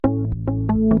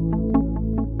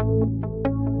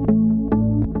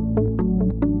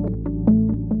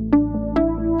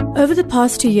Over the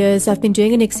past 2 years, I've been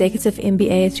doing an executive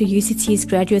MBA through UCT's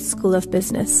Graduate School of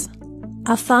Business.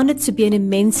 I've found it to be an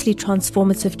immensely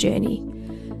transformative journey.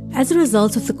 As a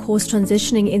result of the course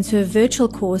transitioning into a virtual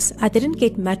course, I didn't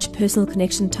get much personal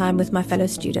connection time with my fellow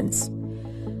students.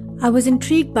 I was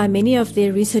intrigued by many of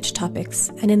their research topics,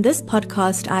 and in this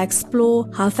podcast, I explore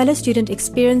how fellow students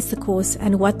experienced the course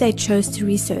and what they chose to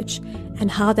research, and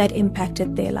how that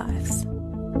impacted their lives.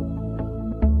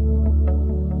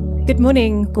 Good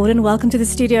morning, Gordon. Welcome to the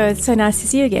studio. It's so nice to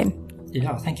see you again.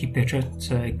 Yeah, thank you, Petra. It's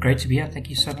great to be here. Thank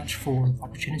you so much for the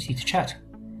opportunity to chat.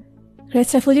 Great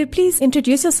stuff. Will you please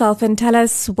introduce yourself and tell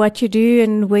us what you do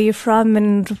and where you're from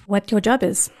and what your job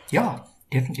is? Yeah,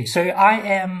 definitely. So I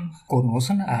am Gordon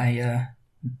Wilson. I'm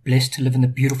blessed to live in the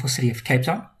beautiful city of Cape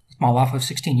Town with my wife of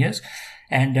 16 years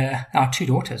and our two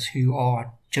daughters who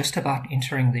are just about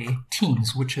entering their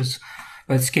teens, which is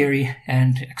both scary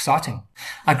and exciting.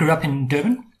 I grew up in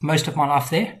Durban, most of my life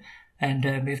there, and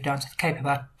moved down to the Cape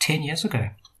about 10 years ago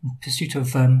in pursuit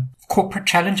of corporate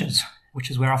challenges,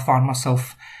 which is where I find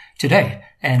myself today.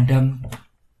 And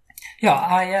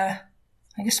I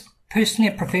guess personally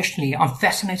and professionally, I'm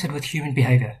fascinated with human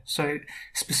behavior. So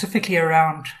specifically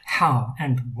around how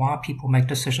and why people make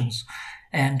decisions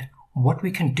and what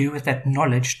we can do with that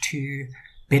knowledge to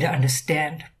better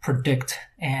understand, predict,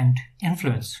 and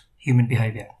influence human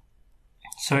behavior.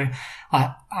 So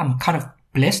I'm kind of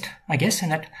blessed, I guess, in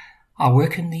that I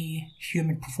work in the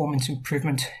human performance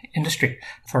improvement industry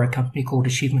for a company called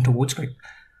Achievement Awards Group,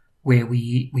 where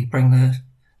we bring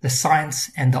the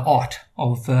science and the art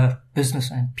of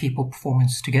business and people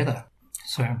performance together.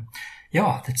 So,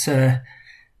 yeah, that's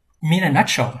me in a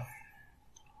nutshell.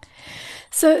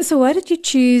 So why did you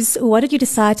choose, why did you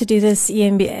decide to do this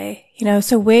EMBA?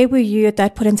 So where were you at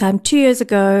that point in time 2 years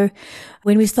ago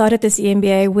when we started this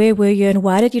EMBA? Where were you and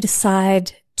why did you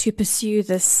decide to pursue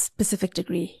this specific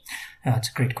degree? That's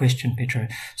a great question, Petra.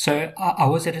 So I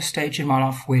was at a stage in my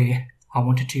life where I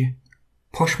wanted to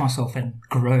push myself and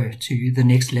grow to the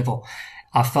next level.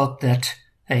 I felt that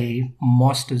a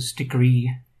master's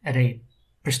degree at a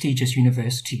prestigious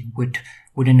university would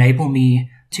enable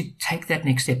me to take that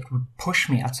next step, would push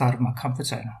me outside of my comfort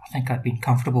zone. I think I'd been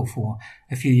comfortable for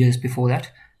a few years before that.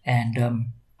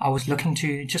 And I was looking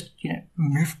to just,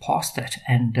 move past that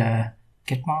and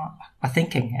get my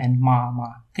thinking and my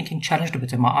thinking challenged a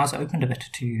bit and my eyes opened a bit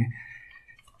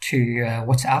to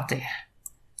what's out there.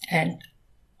 And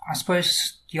I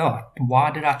suppose,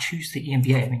 why did I choose the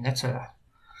EMBA? I mean, that's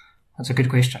a good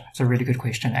question. It's a really good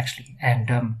question, actually.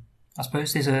 And I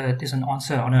suppose there's an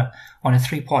answer on a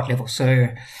three-part level. So,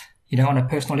 on a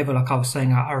personal level, like I was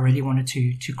saying, I really wanted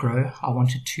to grow. I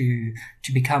wanted to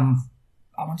become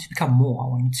more. I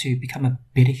wanted to become a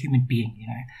better human being,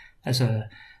 as an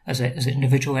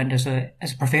individual and as a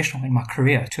professional in my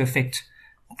career to affect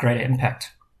greater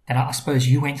impact. And I suppose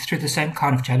you went through the same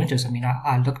kind of challenges. I mean,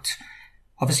 I looked,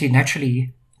 obviously,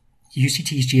 naturally,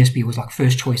 UCT's GSB was like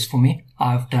first choice for me.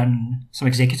 I've done some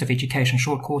executive education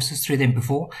short courses through them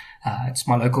before. It's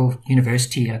my local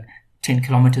university 10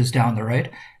 kilometers down the road.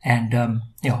 And,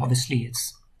 obviously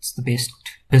it's the best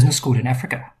business school in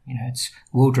Africa. It's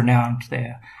world renowned.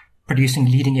 They're producing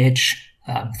leading edge,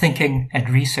 thinking and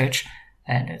research,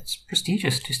 and it's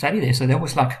prestigious to study there. So that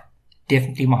was like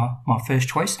definitely my first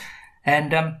choice.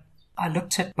 And, I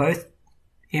looked at both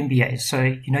MBAs. So,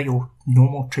 your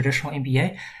normal traditional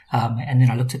MBA. And then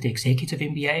I looked at the executive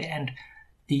MBA, and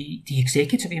the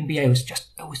executive MBA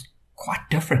was quite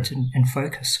different in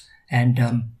focus. And,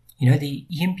 the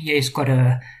EMBA's got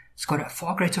a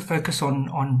far greater focus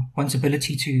on one's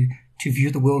ability to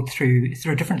view the world through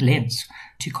a different lens,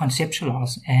 to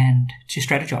conceptualize and to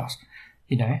strategize,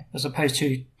 as opposed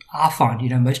to, I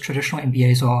find, most traditional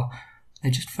MBAs they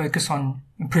just focus on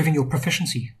improving your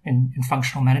proficiency in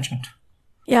functional management.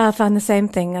 Yeah, I found the same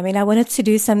thing. I mean, I wanted to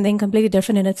do something completely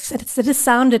different, and it just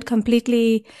sounded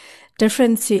completely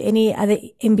different to any other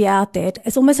MBA out there.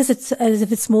 It's almost as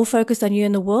if it's more focused on you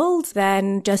in the world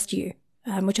than just you,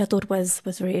 which I thought was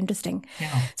very interesting.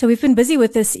 Yeah. So we've been busy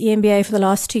with this EMBA for the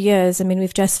last 2 years. I mean,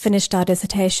 we've just finished our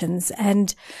dissertations.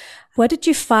 And what did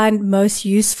you find most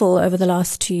useful over the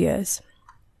last 2 years?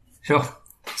 Sure.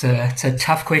 It's a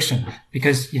tough question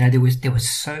because, there was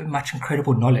so much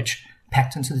incredible knowledge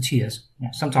packed into the 2 years.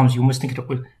 Sometimes you almost think it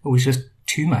was just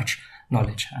too much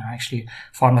knowledge. I actually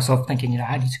find myself thinking,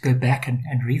 I need to go back and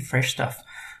refresh stuff.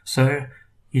 So,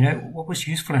 what was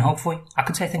useful and helpful? I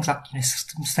could say things like,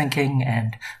 systems thinking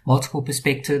and multiple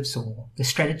perspectives, or the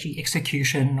strategy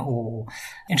execution, or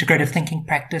integrative thinking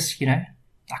practice.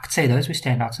 I could say those were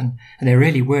standouts, and they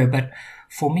really were. But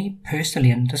for me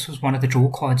personally, and this was one of the draw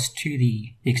cards to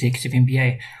the executive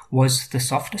MBA, was the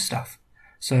softer stuff.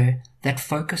 So that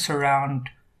focus around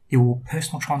your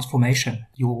personal transformation,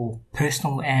 your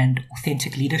personal and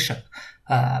authentic leadership,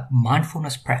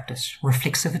 mindfulness practice,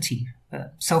 reflexivity,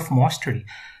 self-mastery,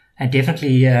 and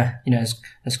definitely, as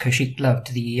Kaushik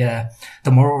loved, the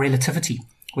moral relativity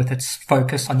with its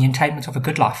focus on the attainment of a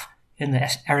good life in the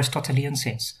Aristotelian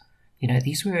sense.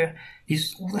 These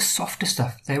all the softer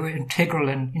stuff. They were integral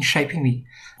in shaping me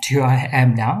to who I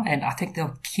am now, and I think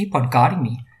they'll keep on guiding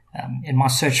me in my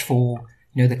search for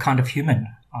the kind of human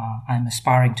I'm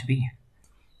aspiring to be.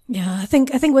 Yeah, I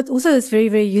think what also is very,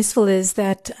 very useful is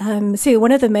that,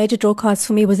 one of the major draw cards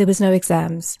for me was there was no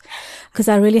exams, because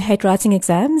I really hate writing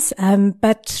exams.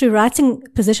 But through writing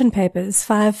position papers,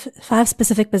 five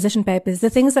specific position papers, the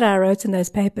things that I wrote in those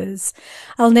papers,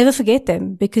 I'll never forget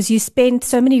them, because you spend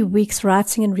so many weeks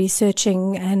writing and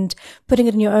researching and putting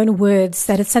it in your own words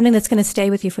that it's something that's going to stay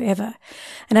with you forever.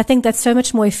 And I think that's so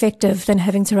much more effective than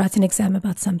having to write an exam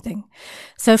about something.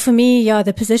 So for me,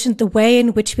 the way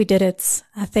in which we did it,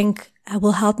 I think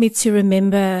will help me to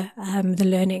remember the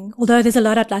learning. Although there's a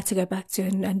lot I'd like to go back to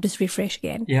and just refresh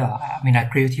again. Yeah, I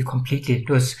agree with you completely. It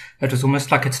was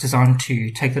almost like it's designed to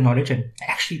take the knowledge and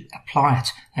actually apply it.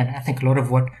 And I think a lot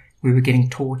of what we were getting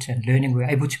taught and learning, we were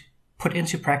able to put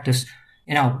into practice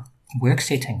in our work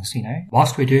settings,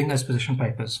 whilst we're doing those position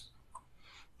papers.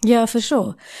 Yeah, for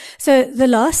sure. So the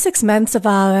last 6 months of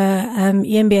our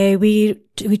EMBA,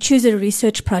 we choose a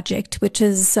research project, which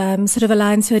is sort of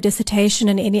aligned to a dissertation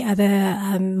and any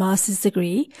other master's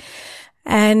degree.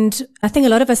 And I think a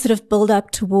lot of us sort of build up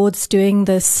towards doing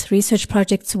this research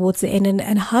project towards the end.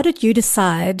 And how did you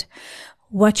decide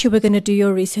what you were going to do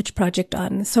your research project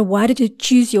on? So why did you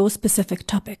choose your specific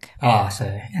topic?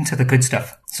 So into the good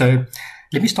stuff. So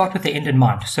let me start with the end in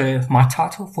mind. So my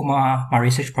title for my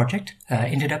research project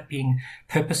ended up being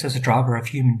Purpose as a Driver of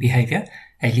Human Behavior,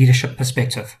 a Leadership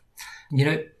Perspective.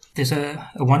 There's a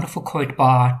wonderful quote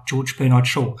by George Bernard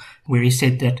Shaw where he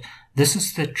said that this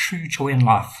is the true joy in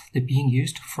life, the being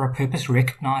used for a purpose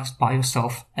recognized by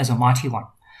yourself as a mighty one.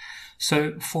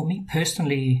 So for me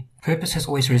personally, purpose has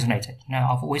always resonated.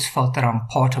 I've always felt that I'm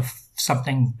part of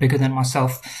something bigger than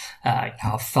myself.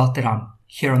 I've felt that I'm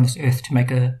here on this earth to make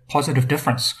a positive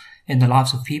difference in the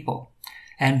lives of people.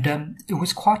 And it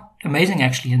was quite amazing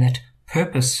actually in that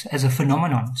purpose as a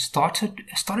phenomenon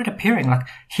started appearing like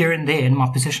here and there in my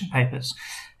position papers,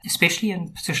 especially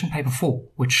in position paper 4,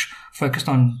 which focused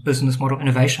on business model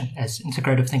innovation as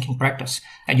integrative thinking practice.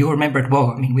 And you'll remember it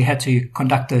well. We had to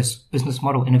conduct those business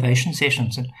model innovation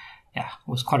sessions, and it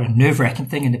was quite a nerve-wracking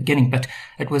thing in the beginning, but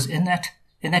it was in that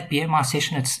BMI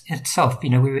session itself, we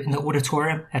were in the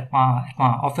auditorium at my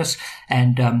office,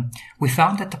 and we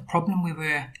found that the problem we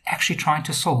were actually trying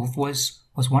to solve was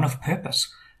one of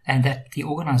purpose, and that the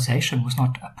organization was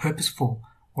not a purposeful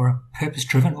or a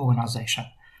purpose-driven organization.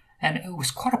 And it was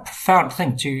quite a profound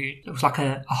thing it was like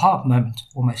a aha moment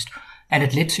almost. And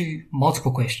it led to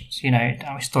multiple questions.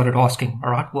 I started asking,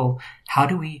 all right, well, how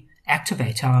do we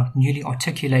activate our newly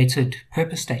articulated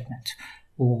purpose statement?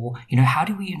 Or, how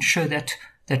do we ensure that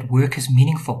work is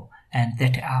meaningful and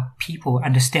that our people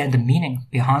understand the meaning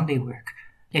behind their work?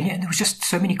 And there was just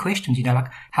so many questions, like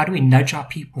how do we nudge our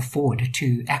people forward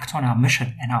to act on our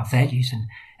mission and our values?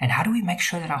 And how do we make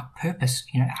sure that our purpose,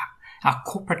 our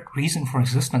corporate reason for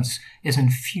existence is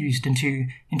infused into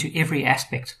every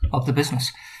aspect of the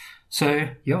business? So,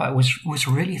 it was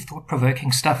really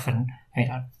thought-provoking stuff. And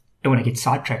I don't want to get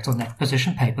sidetracked on that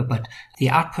position paper, but the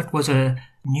output was a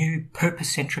new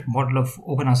purpose-centric model of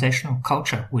organizational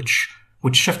culture, which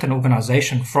would shift an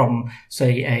organization from,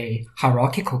 say, a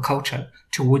hierarchical culture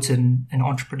towards an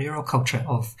entrepreneurial culture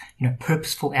of,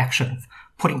 purposeful action,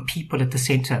 putting people at the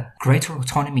center, greater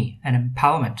autonomy and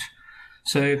empowerment.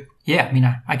 So,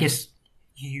 I guess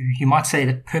you might say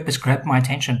that purpose grabbed my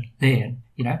attention there.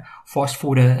 Fast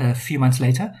forward a few months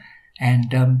later,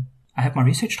 and I have my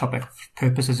research topic,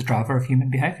 Purpose as a Driver of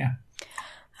Human Behavior.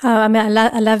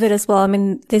 I love it as well.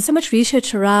 There's so much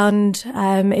research around,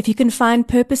 if you can find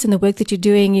purpose in the work that you're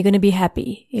doing, you're going to be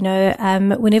happy.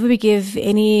 Whenever we give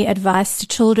any advice to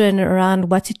children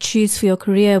around what to choose for your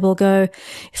career, we'll go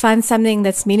find something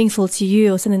that's meaningful to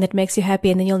you or something that makes you happy,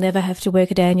 and then you'll never have to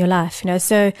work a day in your life,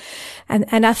 So,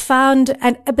 and I found,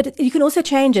 but you can also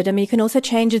change it. You can also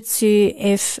change it to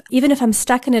even if I'm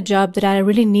stuck in a job that I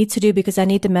really need to do because I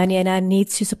need the money and I need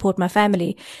to support my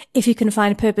family, if you can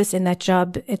find purpose in that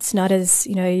job, it's not as,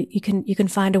 you can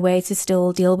find a way to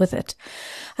still deal with it.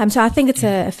 So I think it's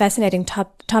a fascinating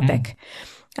topic.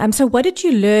 So what did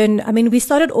you learn? I mean, we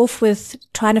started off with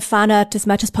trying to find out as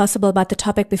much as possible about the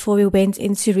topic before we went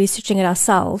into researching it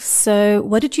ourselves. So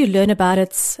what did you learn about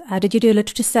it? Did you do a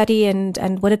literature study,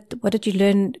 and what did you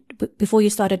learn before you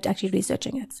started actually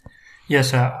researching it?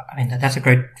 Yes, I mean, that's a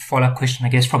great follow-up question, I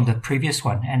guess, from the previous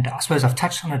one. And I suppose I've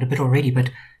touched on it a bit already,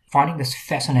 but finding this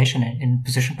fascination in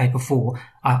position paper 4,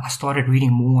 I started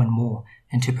reading more and more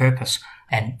into purpose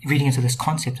and reading into this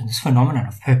concept and this phenomenon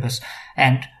of purpose.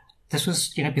 And this was,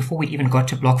 before we even got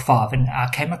to block 5, and I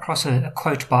came across a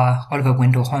quote by Oliver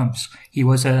Wendell Holmes. He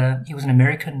was an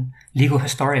American legal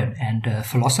historian and a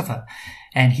philosopher.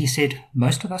 And he said,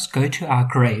 most of us go to our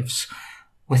graves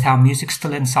with our music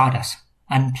still inside us,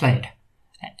 unplayed.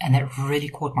 And that really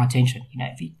caught my attention.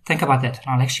 If you think about that,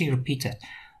 and I'll actually repeat it.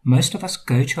 Most of us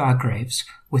go to our graves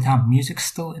with our music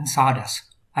still inside us,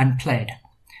 unplayed.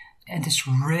 And this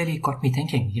really got me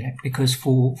thinking, because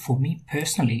for me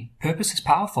personally, purpose is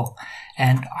powerful.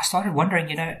 And I started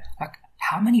wondering,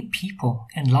 how many people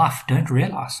in life don't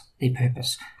realize their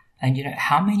purpose? And,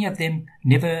 how many of them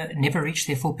never reach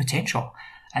their full potential?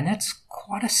 And that's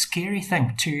quite a scary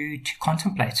thing to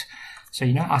contemplate. So,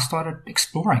 I started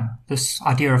exploring this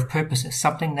idea of purpose as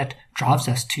something that drives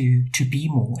us to be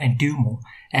more and do more.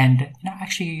 And,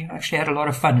 actually had a lot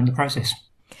of fun in the process.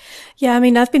 Yeah, I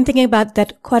mean, I've been thinking about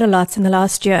that quite a lot in the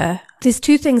last year. There's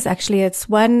two things, actually. It's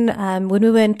one, when we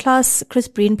were in class, Chris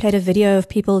Breen played a video of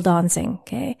people dancing,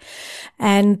 okay?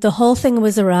 And the whole thing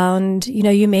was around,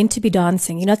 you're meant to be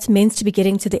dancing. You're not meant to be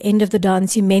getting to the end of the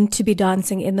dance. You're meant to be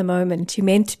dancing in the moment. You're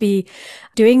meant to be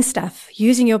doing stuff,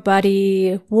 using your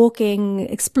body, walking,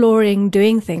 exploring,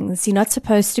 doing things. You're not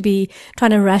supposed to be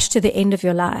trying to rush to the end of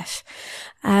your life.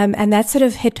 And that sort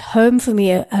of hit home for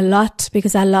me a lot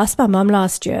because I lost my mom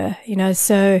last year,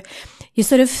 so you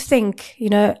sort of think,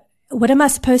 what am I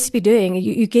supposed to be doing?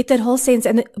 You get that whole sense.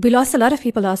 And we lost a lot of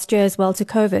people last year as well to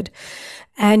COVID.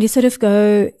 And you sort of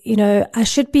go, I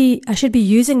should be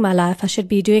using my life. I should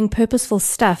be doing purposeful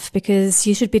stuff because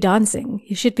you should be dancing.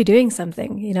 You should be doing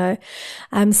something,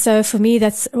 So for me,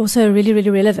 that's also really,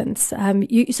 really relevant.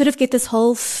 You sort of get this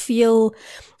whole feel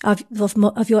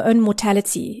of your own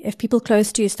mortality. If people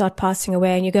close to you start passing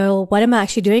away and you go, well, what am I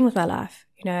actually doing with my life?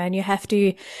 And you have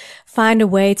to find a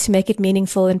way to make it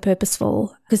meaningful and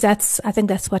purposeful. Because I think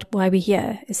that's why we're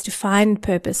here, is to find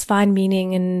purpose, find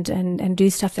meaning and do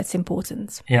stuff that's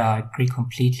important. Yeah, I agree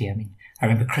completely. I mean, I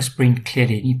remember Chris Breen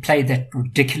clearly, and he played that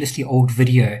ridiculously old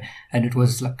video, and it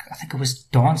was like, I think it was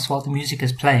dance while the music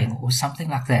is playing or something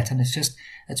like that. And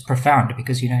it's profound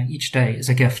because, each day is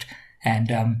a gift,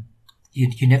 and,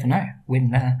 you never know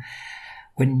when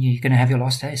you're going to have your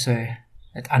last day. So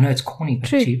I know it's corny, but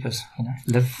cheapers,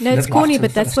 it's corny,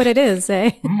 but that's what it is,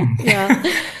 eh? Yeah.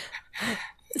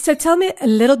 So tell me a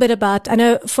little bit about, I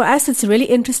know for us it's really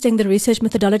interesting, the research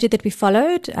methodology that we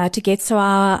followed to get to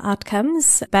our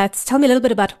outcomes, but tell me a little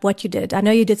bit about what you did. I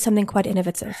know you did something quite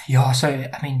innovative. Yeah, so,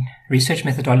 I mean, research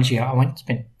methodology, I won't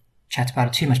chat about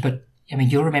it too much, but, I mean,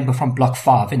 you'll remember from block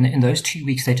 5, in those 2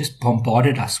 weeks, they just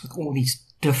bombarded us with all these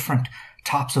different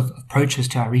types of approaches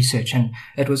to our research, and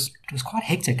it was quite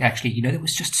hectic actually. There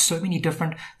was just so many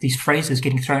different these phrases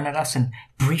getting thrown at us and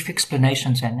brief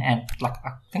explanations, and like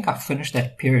I think I finished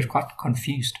that period quite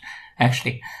confused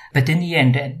actually. But in the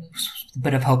end, and with a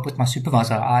bit of help with my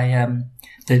supervisor,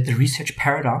 the research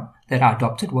paradigm that I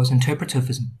adopted was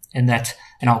interpretivism. In that,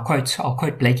 and I'll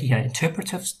quote Blakey here: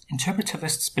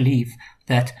 interpretivists believe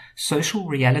that social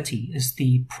reality is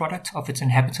the product of its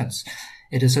inhabitants.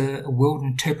 It is a world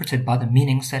interpreted by the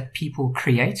meanings that people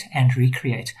create and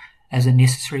recreate as a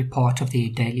necessary part of their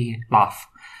daily life.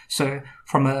 So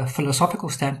from a philosophical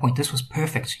standpoint, this was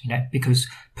perfect, because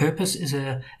purpose is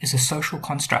a social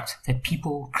construct that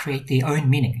people create their own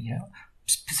meaning,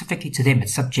 specifically to them.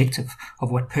 It's subjective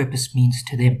of what purpose means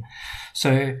to them.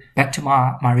 So back to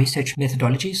my research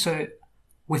methodology. So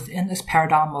within this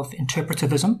paradigm of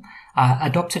interpretivism, I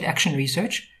adopted action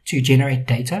research to generate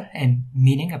data and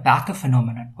meaning about the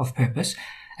phenomenon of purpose.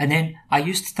 And then I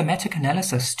used thematic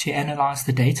analysis to analyze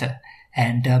the data.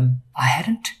 And I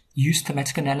hadn't used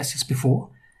thematic analysis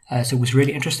before, so it was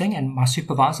really interesting. And my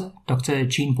supervisor, Dr.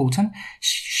 Jean Bolton,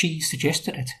 she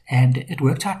suggested it, and it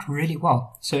worked out really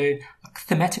well. So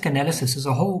thematic analysis is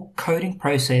a whole coding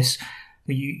process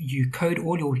where you code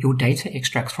all your data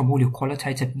extracts from all your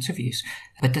qualitative interviews.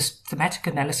 But this thematic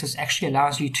analysis actually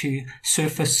allows you to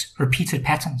surface repeated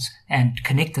patterns and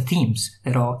connect the themes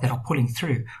that are pulling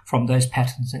through from those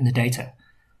patterns in the data.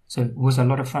 So it was a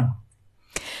lot of fun.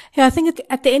 Yeah, I think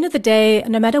at the end of the day,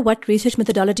 no matter what research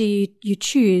methodology you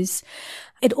choose,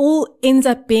 it all ends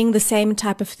up being the same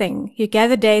type of thing. You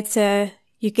gather data,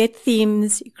 you get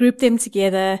themes, you group them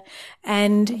together,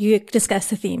 and you discuss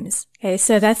the themes. Okay,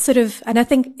 so that's sort of, and I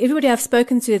think everybody I've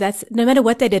spoken to, that's no matter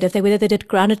what they did, whether they did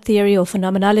grounded theory or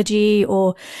phenomenology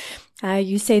or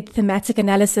you said thematic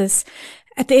analysis,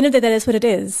 at the end of the day, that's what it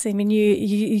is. I mean,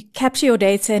 you capture your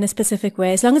data in a specific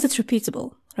way, as long as it's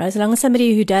repeatable, right? As long as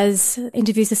somebody who does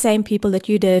interviews the same people that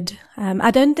you did. I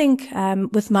don't think,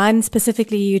 with mine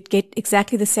specifically, you'd get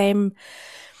exactly the same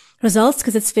results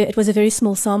because it was a very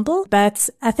small sample. But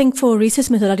I think for research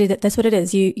methodology, that's what it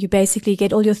is. You basically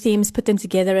get all your themes, put them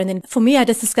together. And then for me, I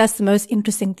just discussed the most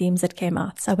interesting themes that came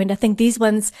out. So I think these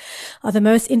ones are the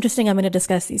most interesting. I'm going to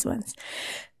discuss these ones.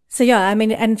 So yeah, I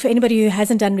mean, and for anybody who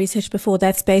hasn't done research before,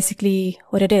 that's basically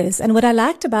what it is. And what I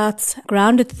liked about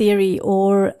grounded theory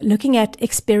or looking at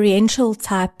experiential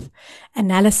type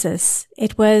analysis,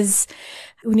 it was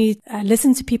when you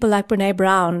listen to people like Brene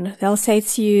Brown, they'll say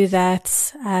to you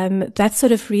that that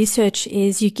sort of research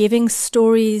is you giving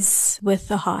stories with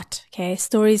the heart, okay,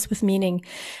 stories with meaning,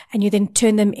 and you then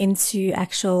turn them into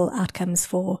actual outcomes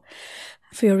for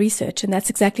your research. And that's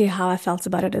exactly how I felt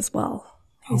about it as well.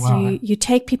 Oh, wow. You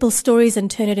take people's stories and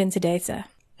turn it into data.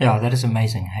 Yeah, that is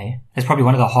amazing. Hey, it's probably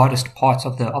one of the hardest parts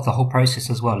of the whole process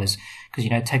as well, is because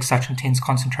it takes such intense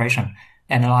concentration,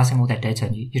 analyzing all that data,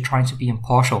 and you're trying to be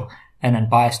impartial and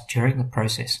unbiased during the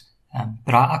process.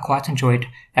 But I quite enjoyed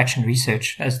action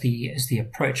research as the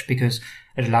approach because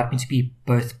it allowed me to be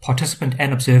both participant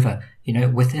and observer,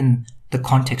 within the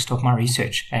context of my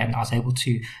research. And I was able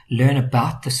to learn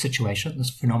about this situation, this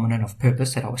phenomenon of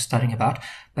purpose that I was studying about,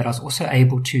 but I was also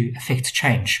able to affect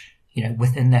change,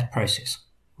 within that process,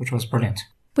 which was brilliant.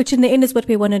 Which in the end is what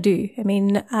we want to do. I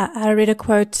mean, I read a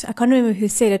quote, I can't remember who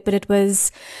said it, but it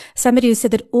was somebody who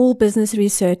said that all business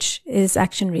research is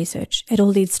action research. It all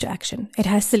leads to action. It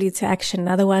has to lead to action.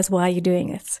 Otherwise, why are you doing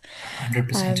it?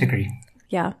 100% agree.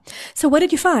 Yeah. So what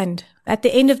did you find at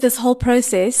the end of this whole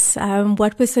process?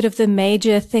 What were sort of the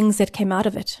major things that came out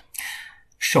of it?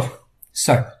 Sure.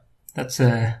 So that's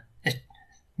let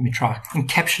me try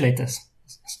encapsulate this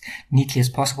as neatly as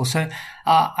possible. So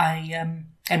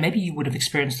and maybe you would have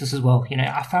experienced this as well.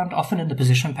 I found often in the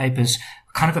position papers,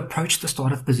 kind of approached the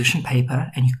start of the position paper,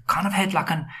 and you kind of had like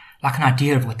an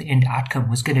idea of what the end outcome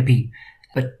was going to be.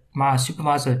 But my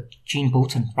supervisor, Jean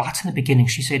Bolton, right in the beginning,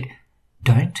 she said,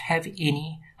 don't have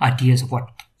any ideas of what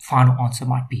the final answer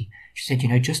might be. She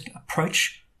said, just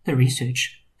approach the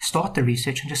research, start the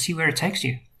research, and just see where it takes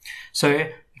you. So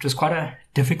it was quite a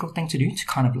difficult thing to do, to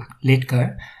kind of let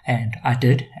go. And I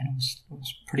did, and it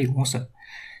was pretty awesome.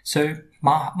 So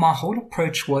my whole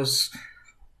approach was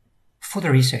for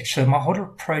the research. So my whole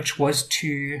approach was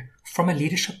to, from a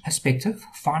leadership perspective,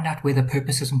 find out whether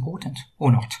purpose is important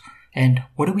or not. And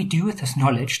what do we do with this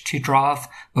knowledge to drive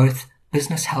both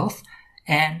business health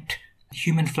and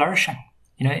human flourishing?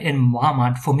 In my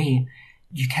mind, for me,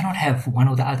 you cannot have one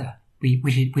or the other.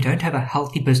 We don't have a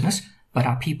healthy business, but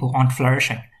our people aren't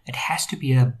flourishing. It has to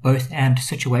be a both and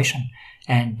situation.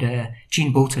 And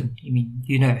Jean Bolton,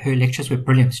 her lectures were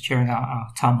brilliant during our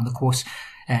time on the course.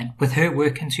 And with her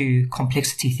work into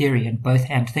complexity theory and both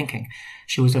and thinking,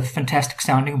 she was a fantastic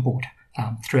sounding board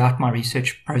throughout my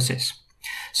research process.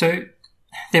 So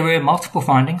there were multiple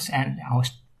findings, and I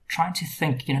was trying to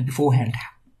think, beforehand,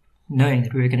 knowing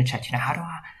that we were going to chat, how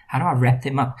do I wrap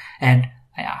them up? And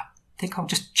I think I'll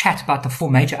just chat about the 4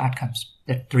 major outcomes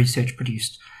that the research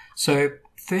produced. So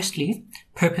firstly,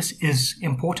 purpose is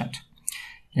important.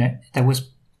 That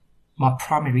was my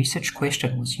primary research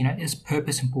question was, is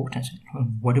purpose important?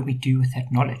 What do we do with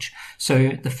that knowledge? So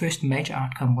the first major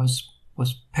outcome was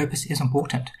purpose is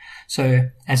important. So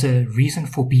as a reason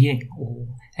for being, or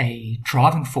a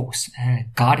driving force, a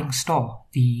guiding star,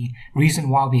 the reason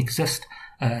why we exist,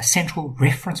 a central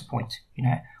reference point,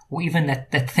 or even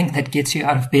that thing that gets you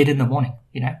out of bed in the morning,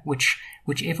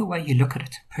 whichever way you look at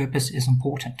it, purpose is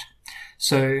important.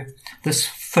 So this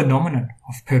phenomenon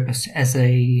of purpose as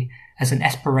an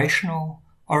aspirational,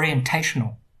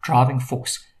 orientational driving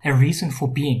force, a reason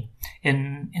for being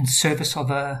in service of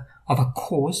a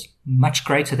cause much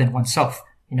greater than oneself.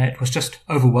 It was just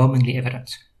overwhelmingly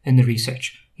evident in the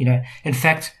research. In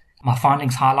fact, my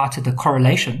findings highlighted the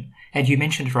correlation, and you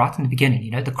mentioned it right in the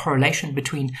beginning, the correlation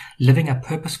between living a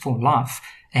purposeful life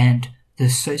and the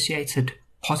associated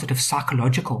positive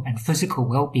psychological and physical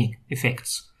well-being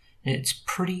effects. It's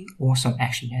pretty awesome,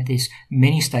 actually. There's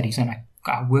many studies, and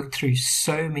I worked through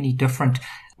so many different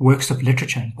works of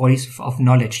literature and bodies of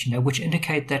knowledge, which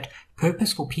indicate that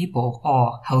purposeful people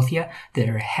are healthier,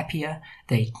 they're happier,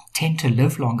 they tend to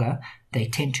live longer, they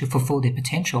tend to fulfill their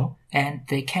potential, and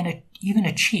they can even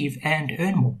achieve and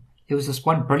earn more. There was this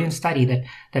one brilliant study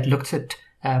that looked at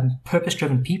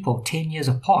purpose-driven people 10 years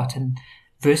apart, and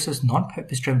versus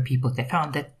non-purpose driven people, they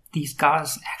found that these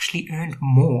guys actually earned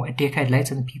more a decade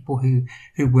later than people who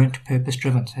weren't purpose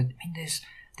driven. So, I mean,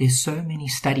 there's so many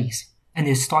studies, and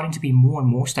there's starting to be more and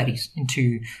more studies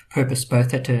into purpose,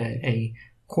 both at a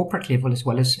corporate level as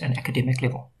well as an academic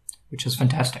level, which is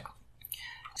fantastic.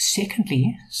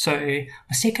 Secondly, so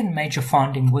my second major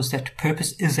finding was that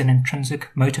purpose is an intrinsic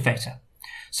motivator.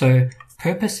 So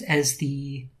purpose as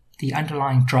the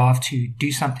underlying drive to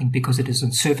do something because it is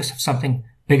in service of something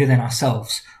bigger than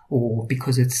ourselves, or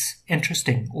because it's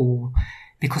interesting, or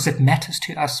because it matters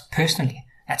to us personally.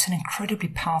 That's an incredibly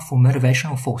powerful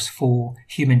motivational force for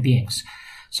human beings.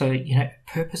 So,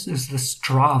 purpose is this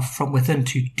drive from within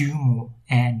to do more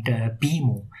and be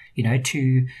more,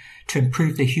 to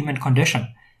improve the human condition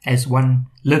as one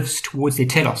lives towards their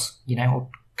telos, or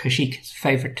Koshik's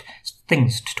favorite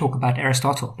things to talk about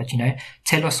Aristotle. But,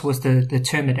 telos was the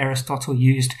term that Aristotle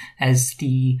used as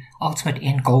the ultimate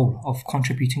end goal of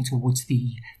contributing towards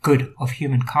the good of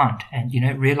humankind and,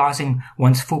 realizing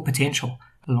one's full potential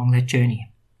along that journey.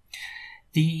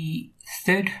 The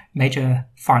third major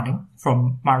finding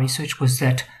from my research was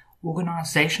that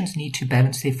organizations need to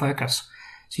balance their focus.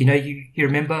 So, you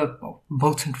remember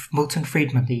Milton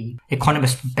Friedman, the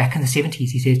economist back in the 70s,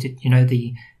 he says that,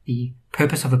 the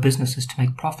purpose of a business is to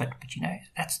make profit. But,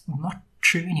 that's not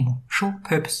true anymore. Sure,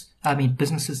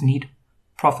 businesses need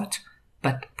profit,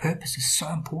 but purpose is so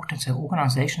important. So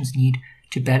organizations need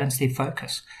to balance their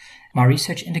focus. My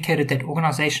research indicated that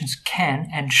organizations can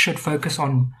and should focus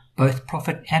on both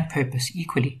profit and purpose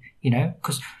equally,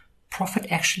 because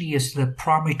profit actually is the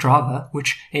primary driver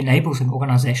which enables an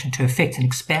organization to affect and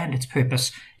expand its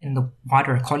purpose in the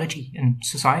wider ecology in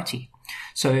society.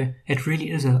 So it really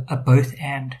is a both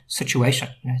and situation.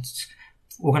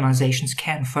 Organizations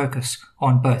can focus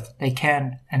on both. They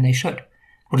can and they should.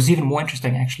 What is even more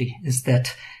interesting actually is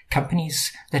that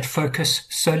companies that focus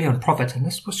solely on profit, and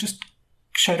this was just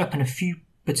showed up in a few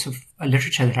bits of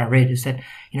literature that I read, is that,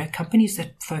 companies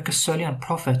that focus solely on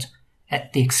profit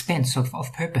at the expense of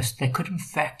purpose, they could in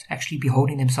fact actually be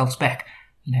holding themselves back.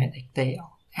 They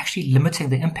are actually limiting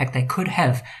the impact they could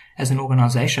have as an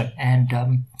organization. And,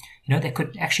 they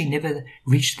could actually never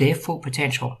reach their full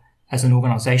potential as an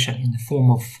organization in the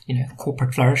form of,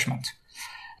 corporate flourishment.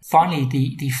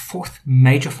 Finally, the fourth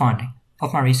major finding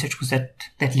of my research was that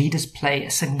leaders play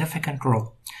a significant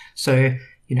role. So,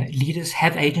 leaders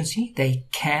have agency. They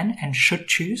can and should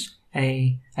choose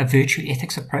a virtue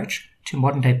ethics approach to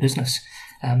modern day business.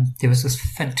 There was this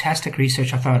fantastic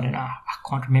research I found, and I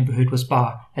can't remember who it was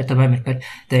by at the moment, but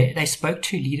they spoke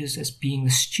to leaders as being the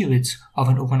stewards of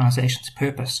an organization's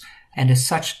purpose. And as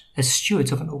such, as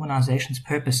stewards of an organization's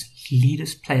purpose,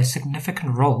 leaders play a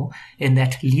significant role in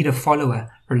that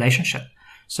leader-follower relationship.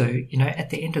 So, at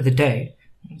the end of the day,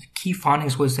 the key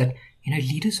findings was that,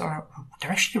 leaders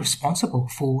they're actually responsible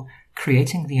for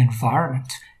creating the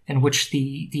environment in which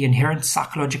the inherent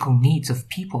psychological needs of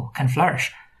people can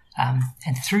flourish. And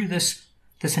through this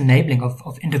enabling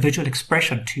of individual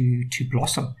expression to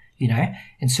blossom,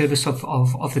 in service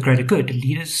of the greater good,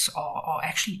 leaders are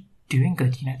actually doing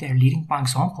good. They're leading by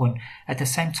example, and at the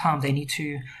same time, they need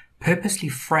to purposely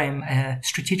frame a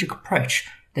strategic approach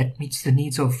that meets the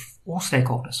needs of all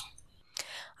stakeholders.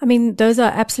 I mean, those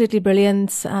are absolutely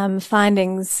brilliant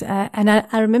findings. And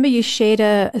I remember you shared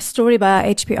a story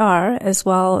by HBR as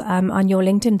well on your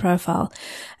LinkedIn profile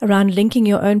around linking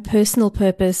your own personal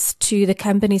purpose to the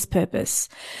company's purpose.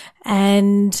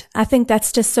 And I think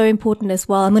that's just so important as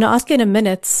well. I'm going to ask you in a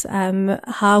minute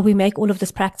how we make all of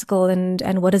this practical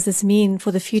and what does this mean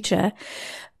for the future.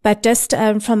 But just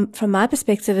from my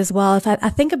perspective as well, if I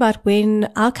think about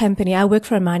when our company, I work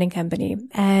for a mining company,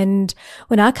 and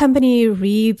when our company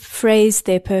rephrased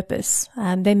their purpose,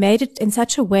 they made it in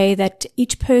such a way that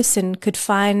each person could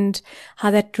find how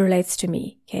that relates to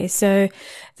me. Okay, so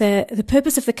the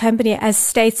purpose of the company, as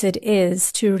stated,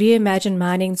 is to reimagine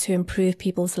mining to improve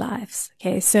people's lives.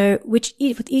 Okay, so with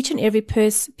each and every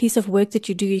piece of work that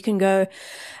you do, you can go,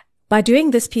 by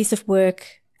doing this piece of work,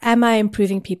 am I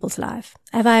improving people's lives?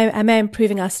 Am I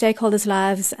improving our stakeholders'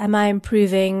 lives? Am I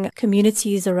improving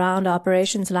communities around our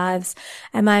operations' lives?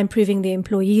 Am I improving the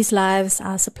employees' lives,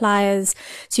 our suppliers?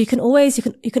 So you can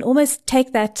almost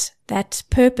take that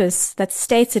purpose that's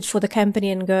stated for the company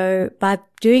and go, by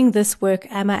doing this work,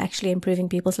 am I actually improving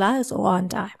people's lives or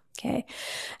aren't I? Okay.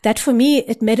 That for me,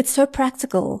 it made it so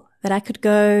practical that I could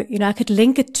go, I could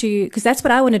link it to, because that's what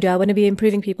I want to do. I want to be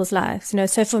improving people's lives,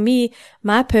 So for me,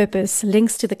 my purpose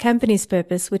links to the company's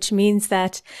purpose, which means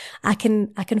that I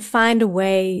can find a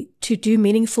way to do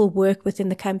meaningful work within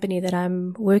the company that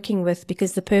I'm working with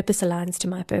because the purpose aligns to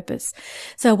my purpose.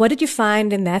 So what did you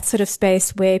find in that sort of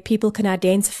space where people can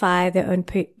identify their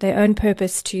own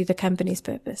purpose to the company's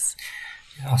purpose?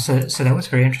 Yeah, so that was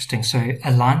very interesting. So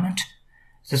alignment.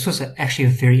 This was actually a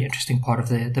very interesting part of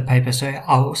the paper. So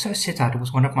I also set out, it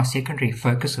was one of my secondary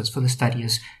focuses for the study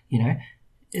is,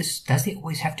 does there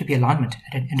always have to be alignment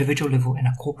at an individual level and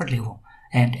a corporate level?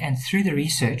 And through the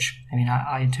research,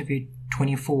 I interviewed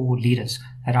 24 leaders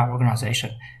at our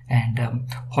organization. And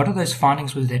part of those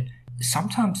findings was that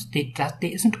sometimes there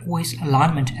isn't always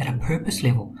alignment at a purpose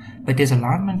level, but there's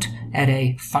alignment at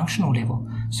a functional level.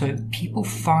 So people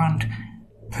find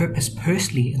purpose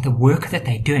personally in the work that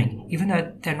they're doing, even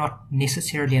though they're not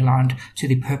necessarily aligned to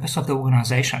the purpose of the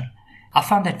organization. I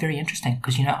found that very interesting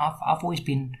because, I've always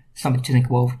been somebody to think,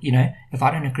 well, if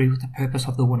I don't agree with the purpose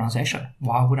of the organization,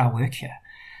 why would I work here?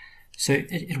 So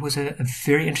it was a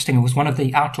very interesting, it was one of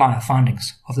the outlier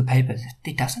findings of the paper.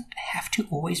 There doesn't have to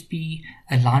always be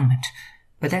alignment,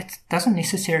 but that doesn't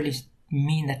necessarily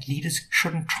mean that leaders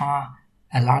shouldn't try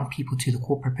align people to the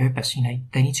corporate purpose.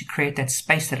 They need to create that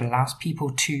space that allows people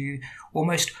to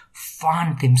almost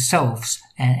find themselves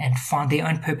and find their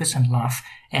own purpose in life.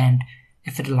 And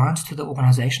if it aligns to the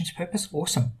organization's purpose,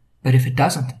 awesome. But if it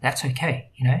doesn't, that's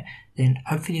okay. Then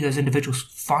hopefully those individuals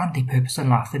find their purpose in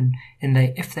life, and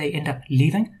if they end up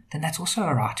leaving, then that's also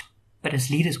all right. But as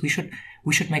leaders, we should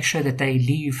make sure that they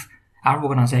leave our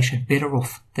organization better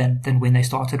off than when they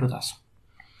started with us.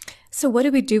 So what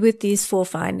do we do with these 4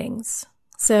 findings?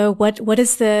 So what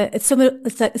is it's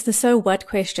the so what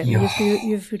question? Yeah.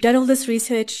 You've done all this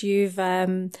research. You've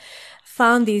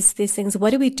found these things.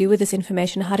 What do we do with this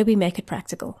information? How do we make it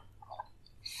practical?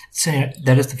 So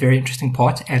that is the very interesting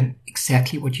part, and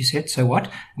exactly what you said. So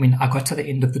what? I got to the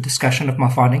end of the discussion of my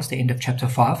findings, the end of chapter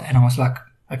 5, and I was like,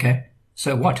 okay,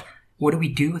 so what? What do we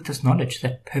do with this knowledge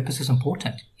that purpose is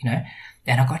important?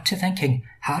 And I got to thinking,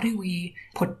 how do we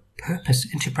put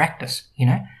purpose into practice?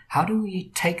 How do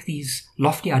we take these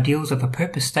lofty ideals of a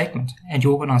purpose statement, and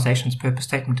your organization's purpose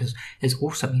statement is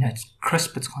awesome. It's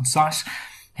crisp, it's concise,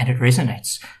 and it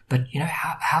resonates. But,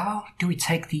 how do we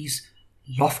take these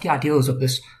lofty ideals of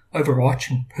this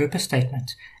overarching purpose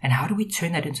statement, and how do we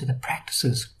turn that into the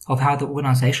practices of how the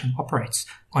organization operates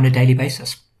on a daily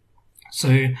basis?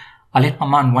 So I let my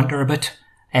mind wander a bit,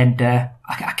 and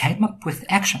I came up with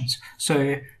actions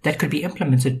so that could be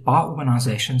implemented by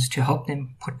organizations to help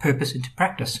them put purpose into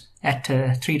practice at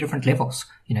 3 different levels.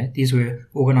 These were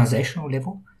organizational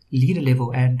level, leader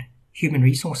level, and human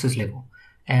resources level.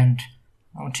 And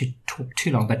I don't want to talk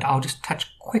too long, but I'll just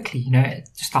touch quickly,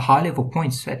 just the high level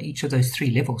points at each of those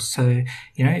 3 levels. So,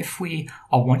 if we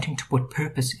are wanting to put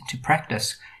purpose into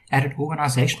practice at an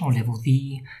organizational level,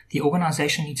 the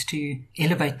organization needs to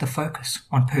elevate the focus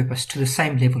on purpose to the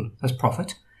same level as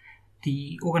profit.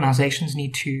 The organizations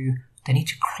need to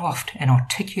craft and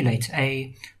articulate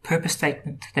a purpose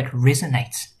statement that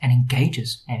resonates and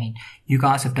engages. You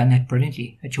guys have done that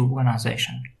brilliantly at your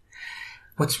organization.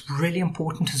 What's really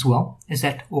important as well is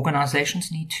that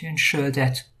organizations need to ensure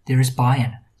that there is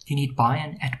buy-in. You need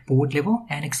buy-in at board level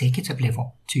and executive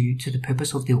level to the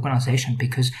purpose of the organization,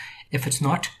 because if it's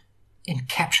not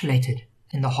encapsulated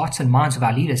in the hearts and minds of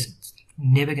our leaders, it's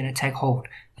never going to take hold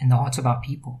in the hearts of our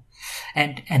people.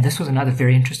 And this was another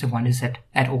very interesting one, is that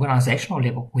at organizational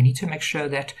level, we need to make sure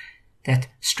that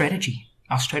strategy,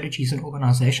 our strategy as an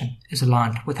organization, is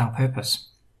aligned with our purpose.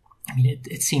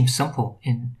 It seems simple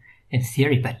in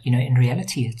theory, but in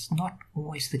reality, it's not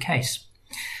always the case.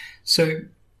 So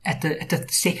at the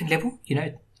second level,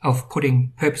 of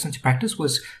putting purpose into practice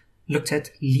was looked at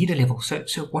leader level. So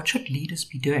what should leaders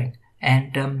be doing?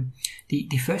 And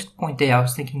the first point there I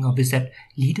was thinking of is that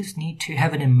leaders need to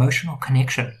have an emotional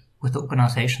connection with the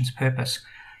organization's purpose.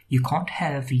 You can't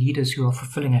have leaders who are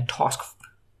fulfilling a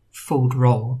task-filled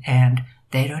role and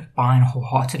they don't buy in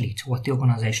wholeheartedly to what the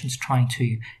organization's trying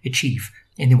to achieve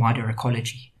in the wider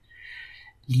ecology.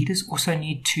 Leaders also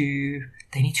need to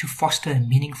foster a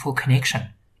meaningful connection,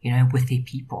 with their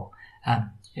people.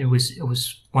 It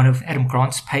was one of Adam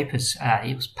Grant's papers.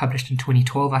 It was published in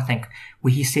 2012, I think,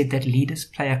 where he said that leaders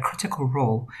play a critical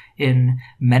role in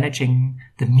managing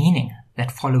the meaning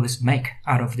that followers make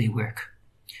out of their work.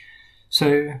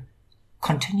 So,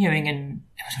 continuing, and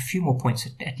there's a few more points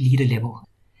at leader level.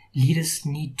 Leaders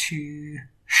need to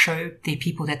show their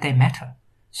people that they matter.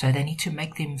 So they need to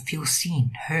make them feel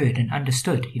seen, heard, and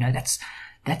understood.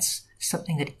 That's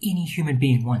something that any human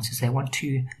being wants, is they want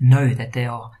to know that they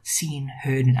are seen,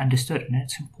 heard, and understood. And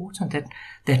it's important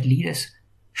that leaders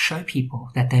show people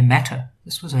that they matter.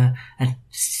 This was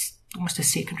almost a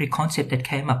secondary concept that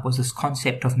came up, was this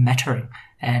concept of mattering.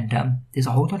 And there's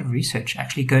a whole lot of research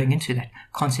actually going into that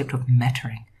concept of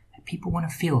mattering. People want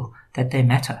to feel that they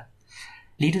matter.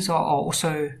 Leaders are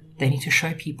also, they need to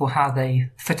show people how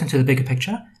they fit into the bigger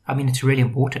picture. I mean, it's really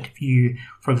important. If you,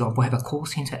 for example, have a call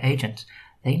center agent,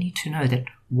 they need to know that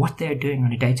what they're doing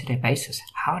on a day-to-day basis,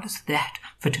 how does that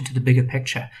fit into the bigger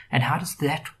picture? And how does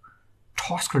that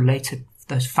task related,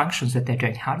 those functions that they're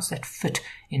doing, how does that fit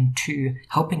into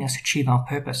helping us achieve our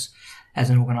purpose as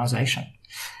an organization?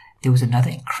 There was another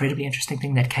incredibly interesting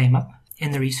thing that came up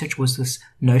in the research, was this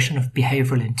notion of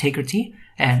behavioral integrity.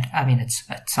 And I mean, it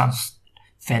sounds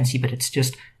fancy, but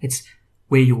it's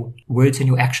where your words and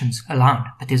your actions align.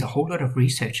 But there's a whole lot of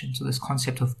research into this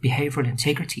concept of behavioral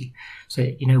integrity. So,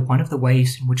 one of the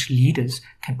ways in which leaders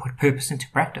can put purpose into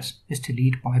practice is to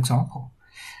lead by example.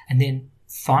 And then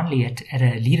finally, at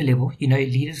a leader level,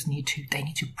 leaders need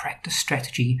to practice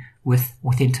strategy with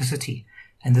authenticity.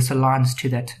 And this aligns to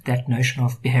that notion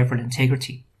of behavioral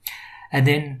integrity. And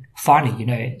then finally,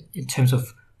 in terms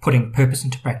of putting purpose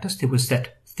into practice, there was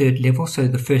that third level. So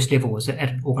the first level was at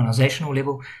an organizational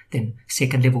level, then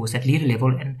second level was at leader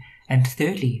level, and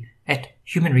thirdly at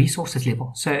human resources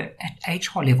level. So at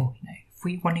HR level, if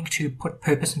we're wanting to put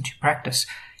purpose into practice,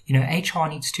 HR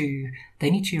need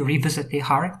to revisit their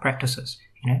hiring practices,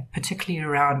 particularly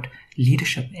around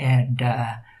leadership and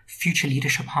future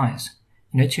leadership hires,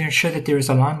 to ensure that there is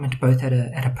alignment both at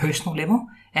a personal level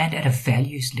and at a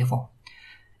values level.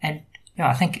 And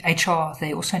I think HR,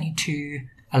 they also need to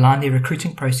align their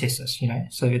recruiting processes,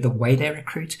 so the way they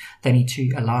recruit, they need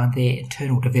to align their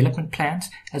internal development plans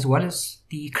as well as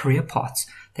the career paths.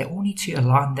 They all need to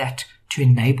align that to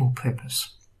enable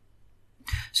purpose.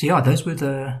 So those were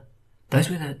the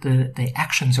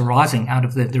actions arising out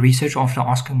of the research after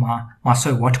asking my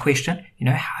so what question,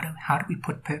 how do we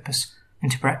put purpose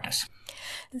into practice?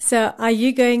 So are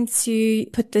you going to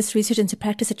put this research into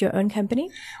practice at your own company?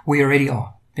 We already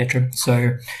are, Petra.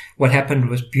 So what happened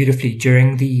was beautifully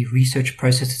during the research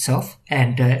process itself,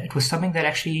 and it was something that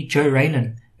actually Joe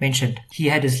Raylan mentioned. He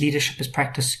had his leadership as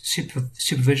practice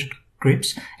supervision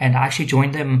groups, and I actually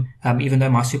joined them, even though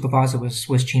my supervisor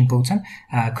was Gene Bolton,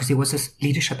 because there was this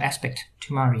leadership aspect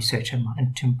to my research and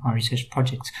to my research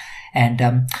projects. And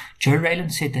Joe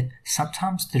Raylan said that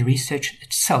sometimes the research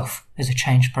itself is a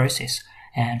change process.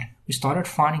 And we started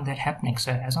finding that happening.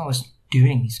 So as I was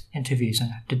doing these interviews,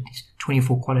 and I did these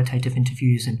 24 qualitative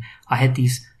interviews, and I had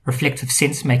these reflective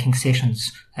sense-making sessions,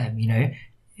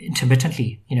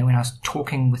 intermittently, when I was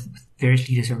talking with various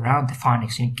leaders around the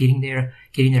findings, getting their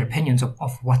opinions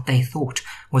of what they thought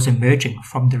was emerging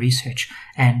from the research.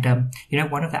 And,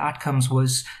 one of the outcomes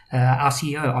was our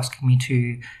CEO asking me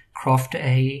to craft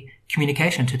a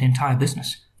communication to the entire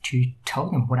business, to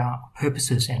tell them what our purpose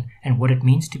is and what it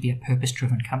means to be a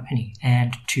purpose-driven company,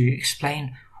 and to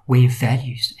explain where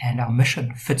values and our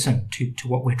mission fits in to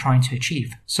what we're trying to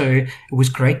achieve. So it was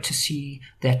great to see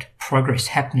that progress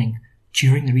happening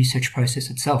during the research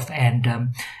process itself.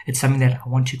 And it's something that I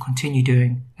want to continue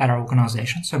doing at our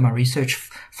organization. So my research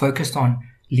focused on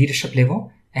leadership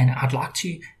level, and I'd like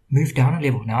to move down a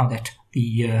level now that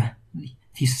the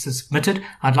thesis is submitted.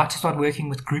 I'd like to start working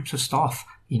with groups of staff,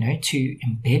 to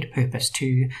embed purpose,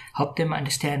 to help them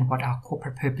understand what our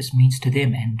corporate purpose means to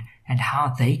them and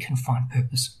how they can find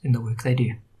purpose in the work they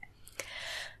do.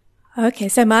 Okay,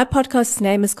 so my podcast's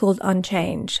name is called On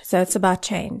Change. So it's about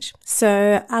change.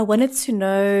 So I wanted to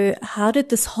know, how did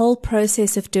this whole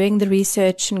process of doing the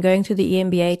research and going through the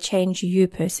EMBA change you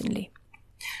personally?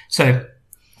 So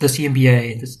this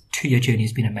EMBA, this 2-year journey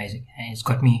has been amazing. It's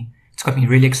got me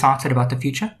really excited about the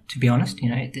future, to be honest.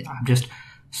 I'm just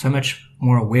so much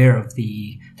more aware of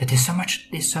that there's so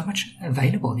much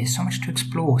available. There's so much to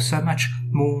explore, so much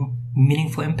more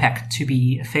meaningful impact to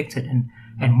be affected and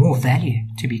more value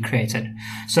to be created.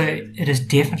 So it has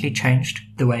definitely changed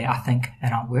the way I think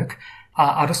and I work.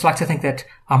 I just like to think that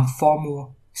I'm far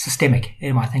more systemic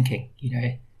in my thinking,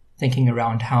 thinking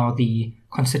around how the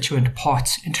constituent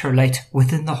parts interrelate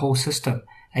within the whole system,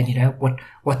 and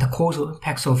what the causal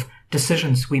impacts of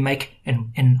decisions we make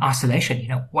in isolation,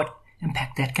 what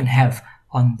impact that can have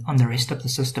on the rest of the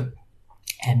system.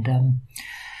 And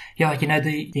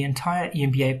the entire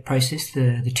EMBA process,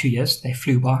 the 2 years, they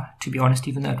flew by, to be honest,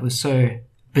 even though it was so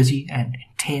busy and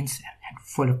intense and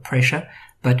full of pressure.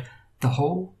 But the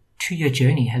whole 2-year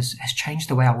journey has changed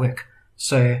the way I work.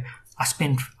 So I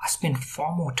spend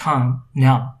far more time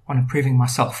now on improving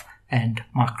myself and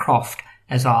my craft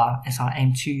as I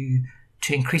aim to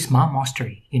increase my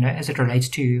mastery, as it relates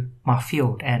to my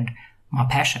field and my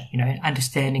passion,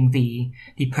 understanding the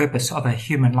purpose of a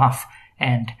human life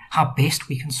and how best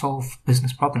we can solve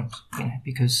business problems,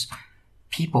 because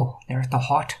people, they're at the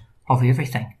heart of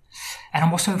everything. And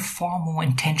I'm also far more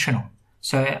intentional.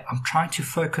 So I'm trying to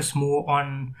focus more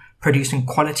on producing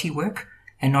quality work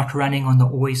and not running on the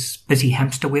always busy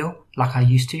hamster wheel like I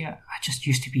used to. I just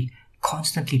used to be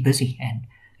constantly busy, and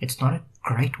it's not a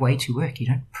great way to work. You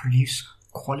don't produce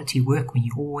quality work when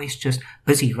you're always just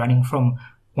busy running from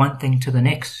one thing to the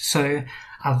next. So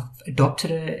I've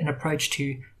adopted an approach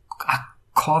to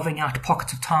carving out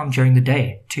pockets of time during the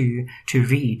day to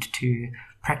read, to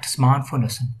practice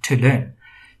mindfulness, and to learn.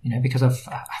 Because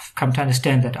I've come to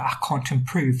understand that I can't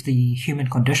improve the human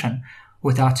condition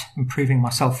without improving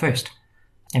myself first.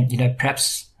 And,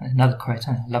 perhaps another quote,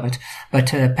 I love it, but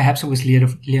perhaps it was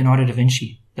Leonardo da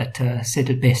Vinci that said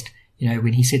it best,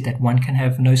 when he said that one can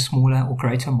have no smaller or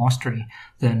greater mastery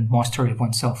than mastery of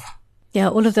oneself. Yeah,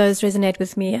 all of those resonate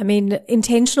with me. I mean,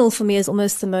 intentional for me is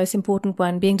almost the most important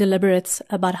one, being deliberate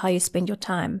about how you spend your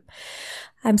time.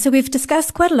 So we've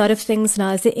discussed quite a lot of things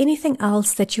now. Is there anything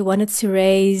else that you wanted to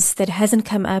raise that hasn't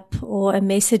come up, or a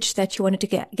message that you wanted to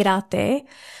get out there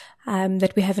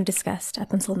that we haven't discussed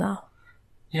up until now?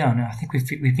 Yeah, no, I think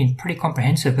we've been pretty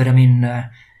comprehensive, but I mean,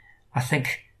 I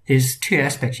think there's two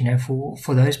aspects,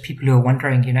 for those people who are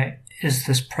wondering, is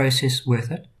this process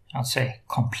worth it? I'll say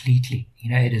completely.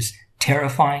 It is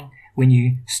terrifying when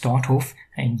you start off,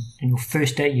 and in your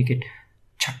first day you get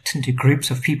chucked into groups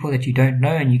of people that you don't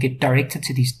know, and you get directed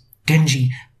to these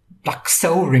dingy, like,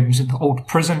 cell rooms in the old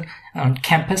prison on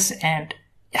campus, and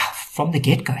from the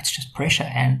get-go it's just pressure,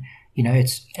 and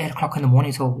it's 8 o'clock in the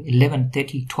morning till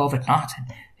 11:30, 12 at night, and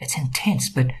it's intense,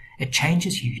 but it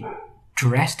changes you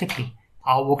drastically.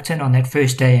 I walked in on that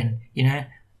first day and,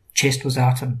 chest was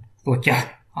out and thought,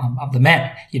 I'm the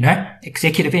man,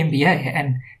 executive MBA,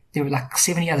 and there were like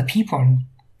 70 other people, and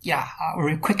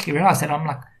I quickly realized that I'm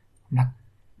like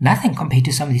nothing compared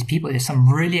to some of these people. There's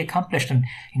some really accomplished and,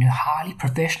 highly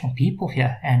professional people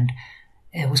here, and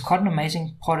it was quite an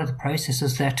amazing part of the process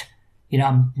is that,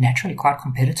 I'm naturally quite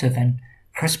competitive, and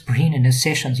Chris Breen in his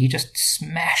sessions, he just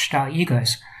smashed our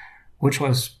egos, which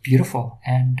was beautiful,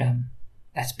 and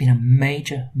that's been a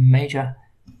major, major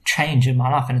change in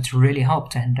my life, and it's really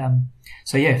helped. And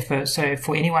so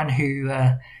for anyone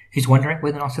who's wondering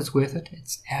whether or not it's worth it,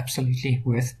 it's absolutely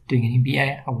worth doing an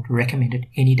MBA. I would recommend it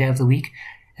any day of the week.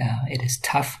 It is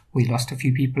tough. We lost a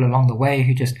few people along the way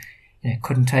who just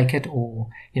couldn't take it, or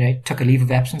took a leave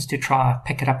of absence to try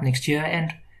pick it up next year.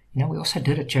 And we also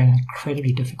did it during an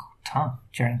incredibly difficult time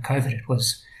during COVID. It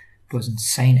was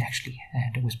insane, actually,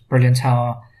 and it was brilliant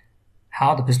how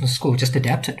the business school just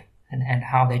adapted and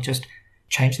how they just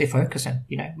changed their focus, and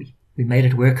we made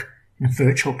it work in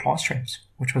virtual classrooms,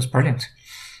 which was brilliant.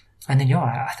 And then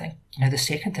I think the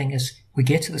second thing is we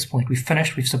get to this point, we've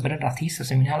finished, we've submitted our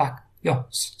thesis, and we're now like,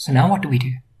 so now what do we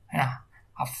do?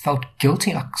 I felt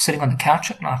guilty, like sitting on the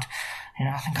couch at night.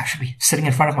 I think I should be sitting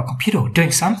in front of my computer or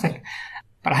doing something.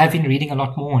 But I have been reading a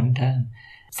lot more and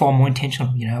far more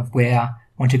intentional, of where I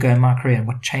want to go in my career and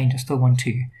what change I still want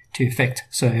to effect.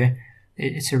 So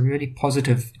it's a really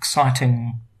positive,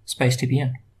 exciting space to be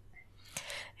in.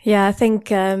 Yeah, I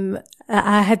think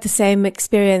I had the same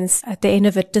experience at the end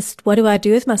of it. Just what do I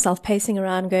do with myself, pacing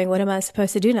around going, what am I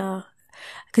supposed to do now?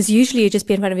 Because usually you just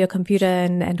be in front of your computer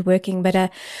and working.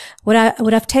 But what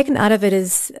I've taken out of it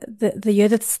is the year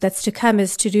that's to come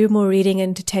is to do more reading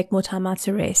and to take more time out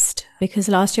to rest. Because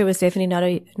last year was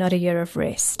definitely not a year of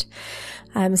rest.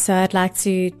 So I'd like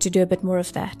to do a bit more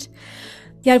of that.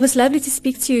 Yeah, it was lovely to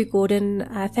speak to you, Gordon.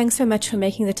 Thanks so much for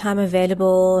making the time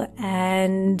available,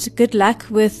 and good luck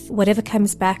with whatever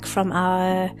comes back from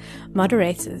our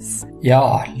moderators.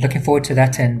 Yeah, looking forward to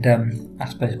that, and I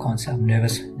suppose I can't say I'm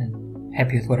nervous and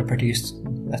happy with what I produced.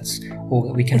 That's all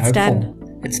that we can hope for.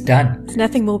 It's done. There's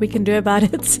nothing more we can do about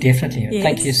it. Definitely. Yes.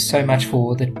 Thank you so much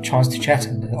for the chance to chat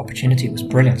and the opportunity. It was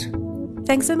brilliant.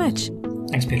 Thanks so much.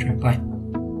 Thanks, Petra. Bye.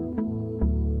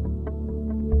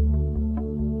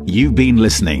 You've been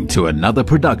listening to another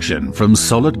production from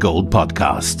Solid Gold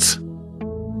Podcasts.